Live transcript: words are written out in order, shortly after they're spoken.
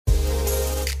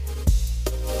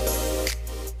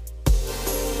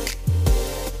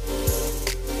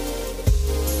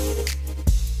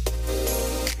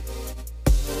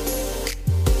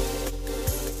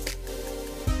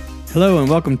Hello and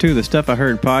welcome to the Stuff I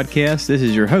Heard podcast. This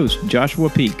is your host, Joshua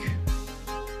Peak.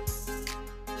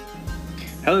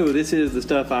 Hello, this is the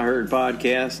Stuff I Heard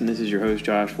podcast, and this is your host,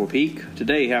 Joshua Peak.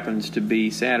 Today happens to be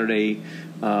Saturday,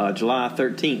 July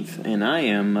 13th, and I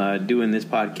am doing this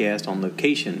podcast on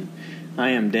location.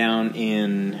 I am down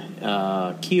in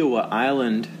Kiowa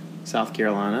Island, South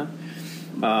Carolina.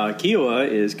 Kiowa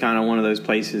is kind of one of those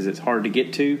places that's hard to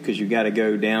get to because you got to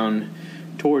go down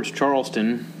towards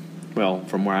Charleston. Well,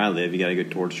 from where I live, you got to go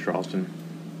towards Charleston.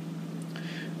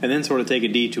 And then sort of take a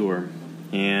detour.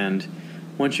 And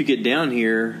once you get down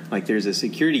here, like there's a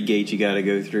security gate you got to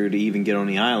go through to even get on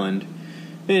the island.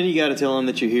 And you got to tell them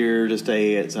that you're here to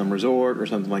stay at some resort or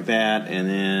something like that. And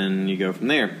then you go from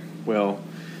there. Well,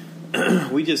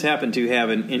 we just happen to have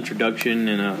an introduction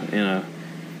and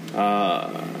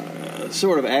a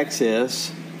sort of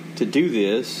access to do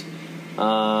this.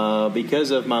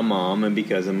 Because of my mom and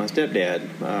because of my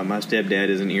stepdad. My stepdad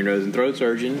is an ear, nose, and throat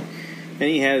surgeon, and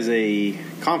he has a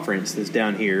conference that's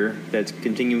down here that's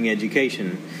continuing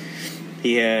education.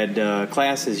 He had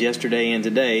classes yesterday and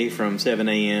today from 7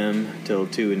 a.m. till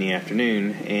 2 in the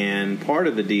afternoon, and part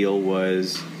of the deal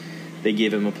was they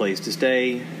give him a place to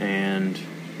stay, and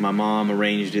my mom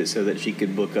arranged it so that she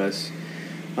could book us,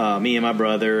 me and my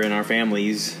brother and our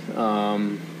families,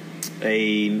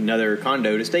 another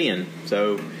condo to stay in.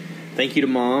 So thank you to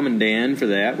Mom and Dan for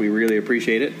that. We really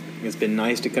appreciate it. It's been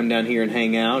nice to come down here and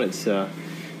hang out. It's the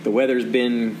weather's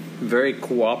been very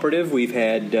cooperative. We've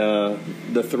had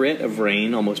the threat of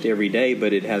rain almost every day,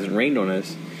 but it hasn't rained on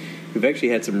us. We've actually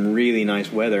had some really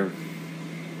nice weather.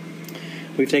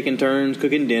 We've taken turns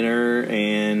cooking dinner,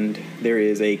 and there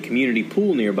is a community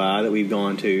pool nearby that we've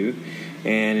gone to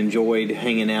and enjoyed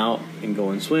hanging out and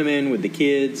going swimming with the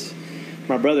kids.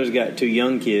 My brother's got two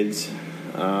young kids.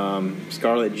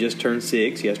 Scarlett just turned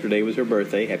 6. Yesterday was her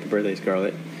birthday. Happy birthday,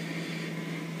 Scarlett.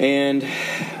 And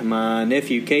my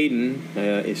nephew, Caden,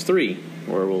 is 3.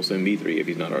 Or will soon be 3 if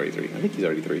he's not already 3. I think he's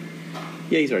already 3.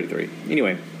 Yeah, he's already 3.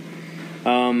 Anyway.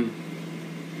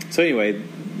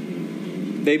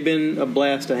 They've been a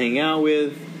blast to hang out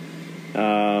with. There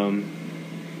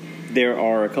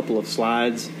are a couple of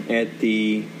slides at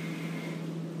the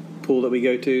pool that we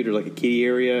go to. There's like a kiddie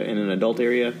area and an adult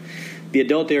area. The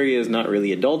adult area is not really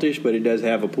adultish, but it does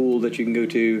have a pool that you can go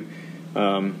to,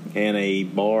 and a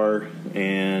bar.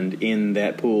 And in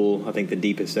that pool, I think the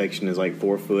deepest section is like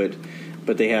 4 foot,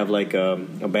 but they have like a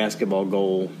basketball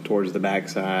goal towards the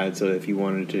backside, so if you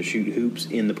wanted to shoot hoops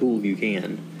in the pool, you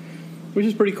can, which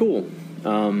is pretty cool.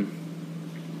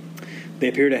 They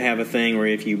appear to have a thing where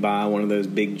if you buy one of those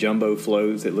big jumbo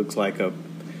floats that looks like a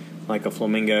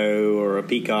flamingo or a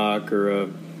peacock or a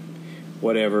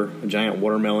giant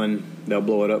watermelon, they'll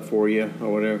blow it up for you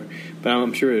or whatever. But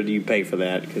I'm sure you pay for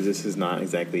that because this is not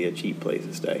exactly a cheap place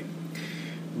to stay.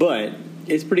 But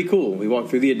it's pretty cool. We walk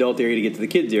through the adult area to get to the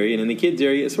kids area, and in the kids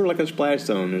area, it's sort of like a splash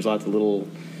zone. There's lots of little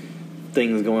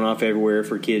things going off everywhere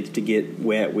for kids to get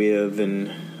wet with,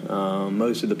 and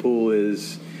most of the pool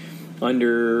is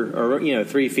under, or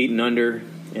 3 feet and under.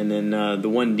 And then the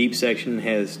one deep section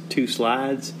has 2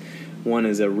 slides. One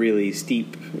is a really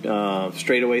steep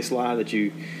straightaway slide that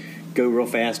you go real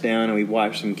fast down, and we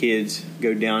watched some kids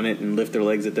go down it and lift their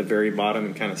legs at the very bottom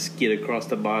and kind of skid across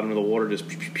the bottom of the water, just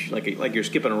like you're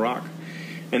skipping a rock.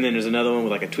 And then there's another one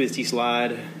with like a twisty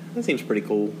slide. That seems pretty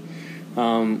cool.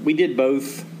 We did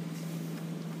both.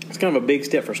 It's kind of a big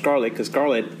step for Scarlett because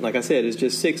Scarlett, like I said, is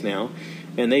just 6 now.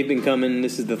 And they've been coming,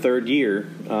 this is the 3rd year.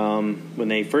 When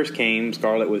they first came,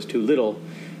 Scarlett was too little.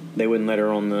 They wouldn't let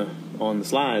her on the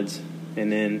slides. And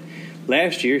then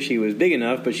last year she was big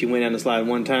enough, but she went down the slide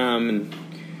one time, and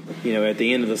at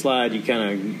the end of the slide you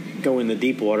kind of go in the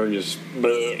deep water and just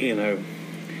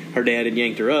her dad had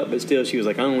yanked her up, but still she was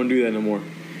like, I don't want to do that no more.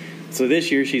 So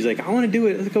this year she's like, I want to do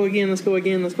it, let's go again.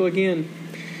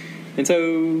 And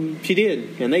so she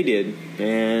did, and they did.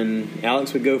 And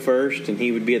Alex would go first, and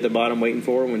he would be at the bottom waiting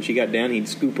for her. When she got down, he'd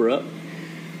scoop her up.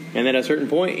 And then at a certain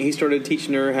point, he started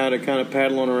teaching her how to kind of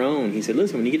paddle on her own. He said,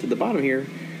 listen, when you get to the bottom here,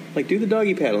 do the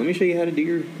doggy paddle. Let me show you how to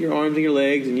do your arms and your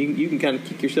legs, and you can kind of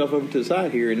kick yourself over to the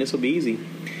side here, and this will be easy.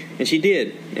 And she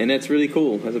did, and that's really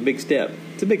cool. That's a big step.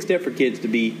 It's a big step for kids to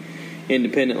be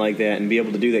independent like that and be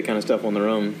able to do that kind of stuff on their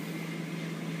own.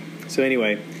 So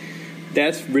anyway,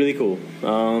 that's really cool.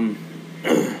 I'm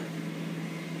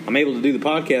able to do the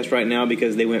podcast right now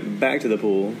because they went back to the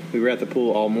pool. We were at the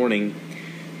pool all morning,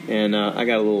 and I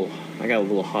got a little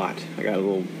hot. I got a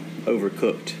little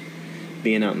overcooked.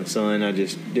 Being out in the sun,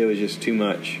 it was just too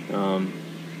much.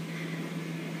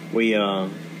 We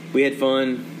had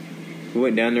fun. We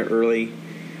went down there early.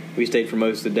 We stayed for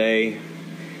most of the day.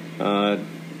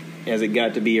 as it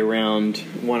got to be around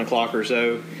 1 o'clock or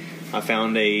so, I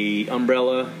found a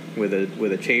umbrella with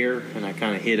a chair, and I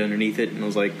kind of hid underneath it, and I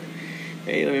was like,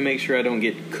 hey, let me make sure I don't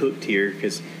get cooked here,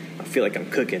 because I feel like I'm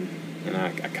cooking, and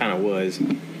I kind of was.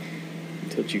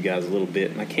 Tilt you guys a little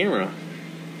bit. My camera,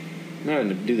 I'm having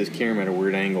to do this camera at a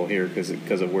weird angle here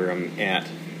because of where I'm at.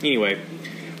 Anyway,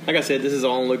 like I said, this is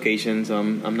all on locations.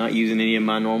 I'm not using any of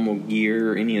my normal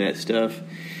gear or any of that stuff.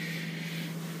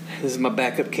 This is my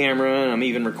backup camera, and I'm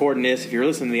even recording this. If you're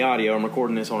listening to the audio, I'm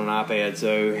recording this on an iPad.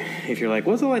 So if you're like,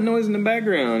 what's all that noise in the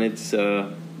background? It's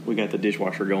we got the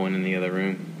dishwasher going in the other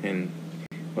room, and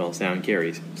well, sound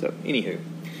carries. So anywho,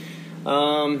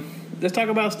 let's talk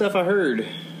about stuff I heard.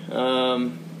 I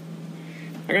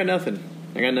got nothing.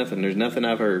 There's nothing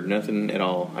I've heard. Nothing at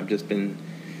all. I've just been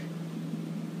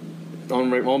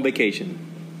on vacation.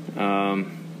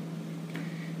 When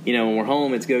we're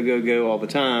home, it's go, go, go all the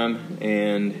time,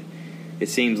 and it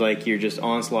seems like you're just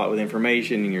onslaught with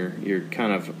information, and you're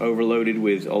kind of overloaded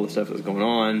with all the stuff that's going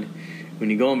on. When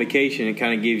you go on vacation, it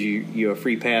kind of gives you a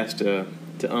free pass to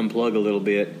unplug a little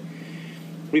bit.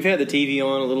 We've had the TV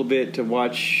on a little bit to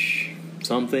watch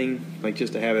something, like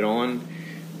just to have it on,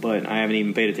 but I haven't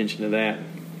even paid attention to that.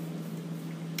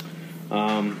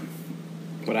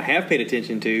 What I have paid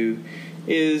attention to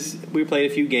is we played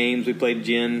a few games. We played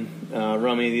gin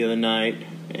rummy the other night,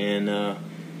 and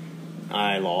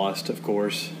I lost, of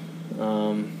course.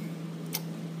 Oh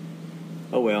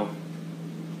well,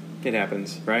 it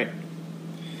happens, right?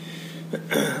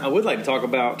 I would like to talk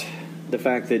about the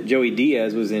fact that Joey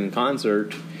Diaz was in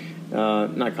concert,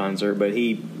 not concert, but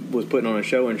he was putting on a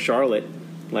show in Charlotte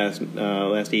last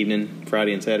evening,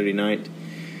 Friday and Saturday night.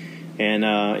 And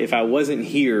if I wasn't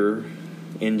here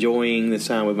enjoying this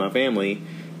time with my family,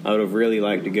 I would have really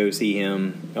liked to go see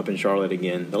him up in Charlotte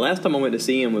again. The last time I went to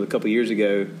see him was a couple years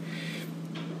ago.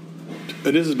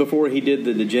 But this is before he did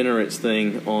the Degenerates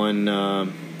thing on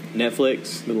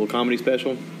Netflix, the little comedy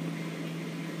special.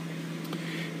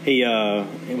 He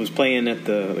was playing at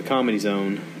the Comedy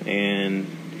Zone, and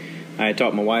I had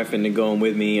talked my wife into going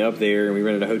with me up there, and we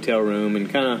rented a hotel room and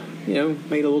kind of,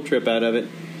 made a little trip out of it.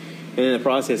 And in the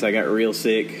process, I got real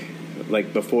sick.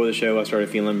 Like, before the show, I started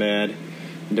feeling bad.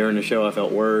 During the show, I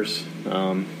felt worse.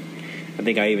 I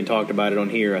think I even talked about it on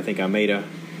here. I think I may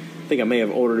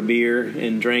have ordered a beer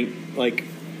and drank like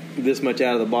this much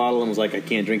out of the bottle and was like, I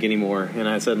can't drink anymore. And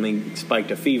I suddenly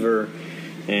spiked a fever.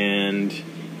 And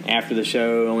after the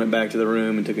show, I went back to the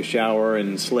room and took a shower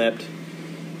and slept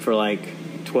for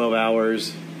like 12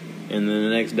 hours. And then the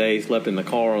next day, slept in the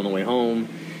car on the way home.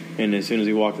 And as soon as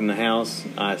we walked in the house,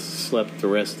 I slept the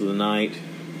rest of the night.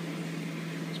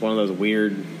 It's one of those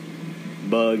weird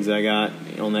bugs I got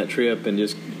on that trip and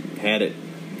just had it,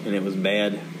 and it was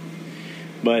bad.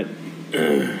 But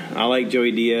I like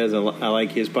Joey Diaz. I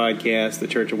like his podcast, The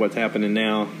Church of What's Happening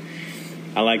Now.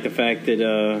 I like the fact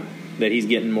that he's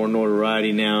getting more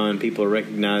notoriety now, and people are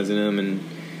recognizing him. And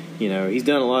he's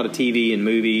done a lot of TV and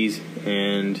movies.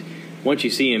 And once you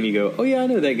see him, you go, "Oh yeah, I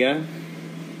know that guy."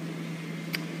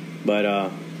 But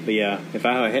yeah, if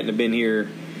I hadn't have been here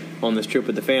on this trip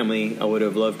with the family, I would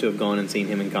have loved to have gone and seen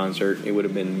him in concert. It would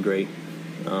have been great.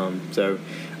 So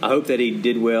I hope that he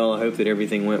did well. I hope that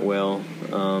everything went well.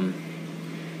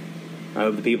 I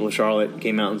hope the people of Charlotte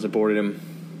came out and supported him.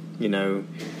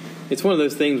 It's one of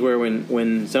those things where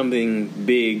when something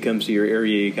big comes to your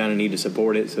area, you kind of need to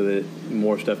support it so that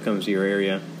more stuff comes to your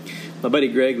area. My buddy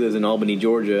Greg lives in Albany,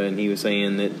 Georgia, and he was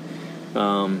saying that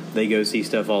they go see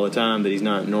stuff all the time that he's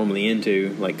not normally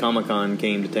into. Like Comic-Con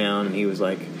came to town, and he was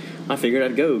like, I figured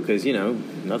I'd go because,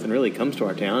 nothing really comes to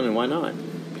our town, and why not?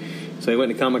 So he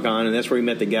went to Comic-Con, and that's where he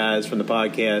met the guys from the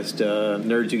podcast,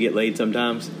 Nerds Who Get Laid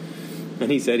Sometimes. And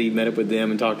he said he met up with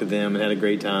them and talked to them and had a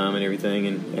great time and everything.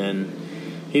 And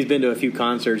he's been to a few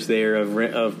concerts there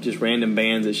of just random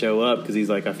bands that show up because he's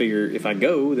like, I figure if I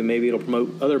go, then maybe it'll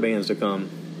promote other bands to come.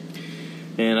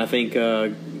 And I think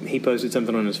he posted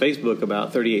something on his Facebook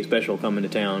about 38 Special coming to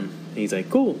town. And he's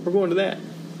like, cool, we're going to that.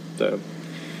 So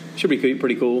should be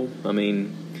pretty cool. I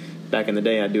mean, back in the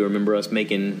day, I do remember us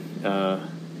making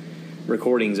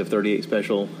recordings of 38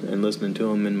 Special and listening to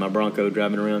them in my Bronco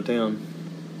driving around town.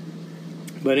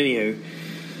 But anywho,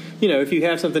 if you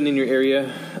have something in your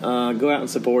area, go out and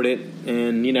support it.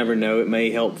 And you never know, it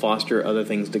may help foster other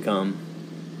things to come.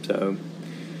 So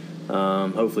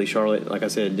hopefully Charlotte, like I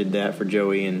said, did that for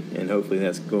Joey, and hopefully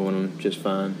that's going on just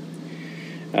fine.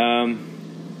 But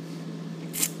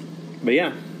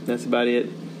yeah, that's about it.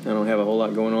 I don't have a whole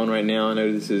lot going on right now. I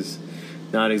know this is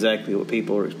not exactly what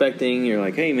people are expecting. You're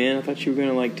like, hey man, I thought you were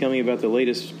going to tell me about the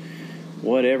latest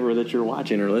whatever that you're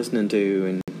watching or listening to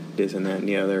and this and that and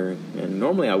the other. And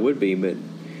normally I would be, but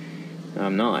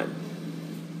I'm not.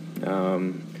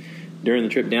 During the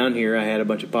trip down here, I had a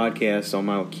bunch of podcasts on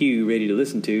my queue ready to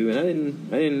listen to, and I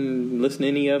didn't listen to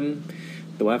any of them.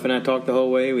 The wife and I talked the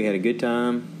whole way. We had a good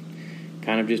time.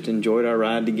 Kind of just enjoyed our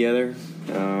ride together.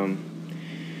 I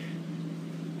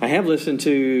have listened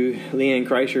to Leanne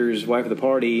Kreischer's Wife of the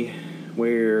Party,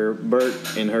 where Bert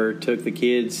and her took the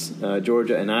kids,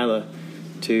 Georgia and Isla,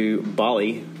 to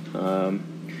Bali.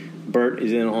 Bert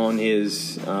is in on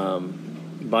his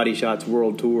Body Shots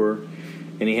World Tour,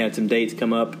 and he had some dates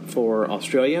come up for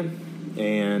Australia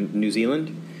and New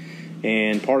Zealand.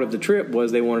 And part of the trip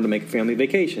was they wanted to make a family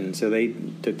vacation, so they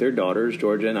took their daughters,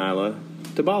 Georgia and Isla,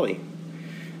 to Bali.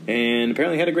 And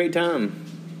apparently had a great time.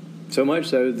 So much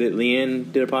so that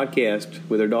Leanne did a podcast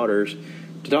with her daughters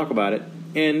to talk about it.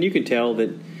 And you can tell that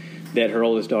her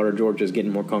oldest daughter, Georgia, is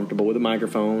getting more comfortable with a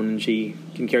microphone, and she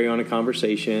can carry on a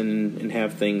conversation and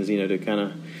have things, to kind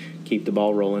of keep the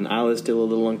ball rolling. Isla's still a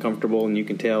little uncomfortable, and you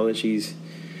can tell that she's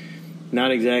not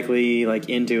exactly,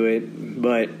 into it.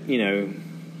 But,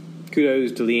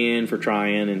 kudos to Leanne for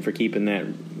trying and for keeping that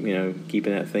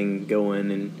thing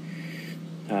going. And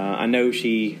I know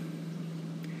she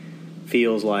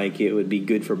feels like it would be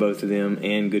good for both of them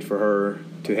and good for her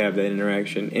to have that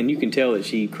interaction. And you can tell that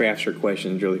she crafts her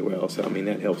questions really well. So,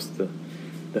 that helps the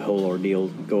whole ordeal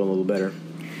go a little better.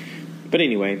 But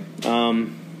anyway,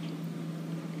 I'm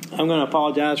going to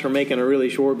apologize for making a really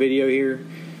short video here.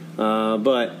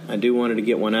 But I do wanted to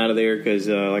get one out of there because,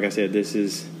 like I said, this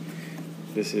is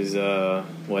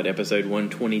episode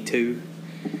 122,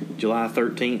 July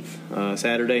 13th,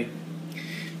 Saturday.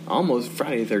 Almost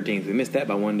Friday the 13th. We missed that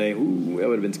by one day. Ooh, that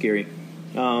would have been scary.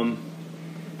 Yeah,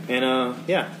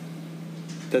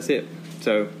 that's it.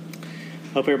 So,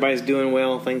 hope everybody's doing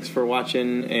well. Thanks for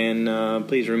watching, and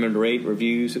please remember to rate,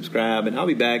 review, subscribe, and I'll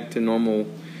be back to normal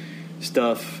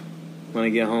stuff when I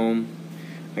get home.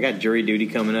 I got jury duty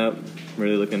coming up. I'm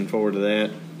really looking forward to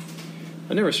that.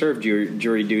 I never served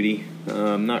jury duty.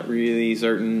 I'm not really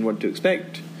certain what to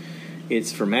expect.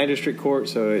 It's for magistrate court,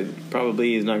 so it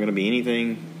probably is not going to be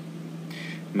anything.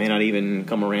 May not even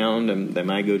come around, and they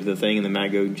might go to the thing, and they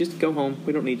might go, just go home,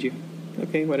 we don't need you.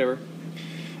 Okay, whatever.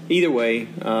 Either way,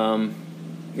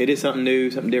 it is something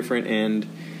new, something different, and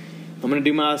I'm going to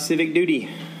do my civic duty,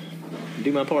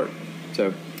 do my part.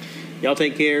 So, y'all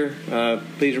take care.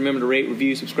 Please remember to rate,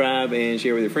 review, subscribe, and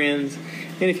share with your friends.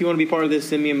 And if you want to be part of this,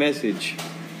 send me a message.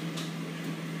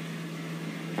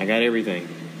 I got everything.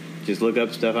 Just look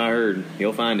up stuff I heard.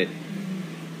 You'll find it.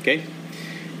 Okay?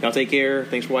 Y'all take care.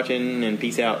 Thanks for watching, and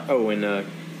peace out. Oh, and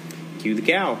cue the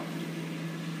cow.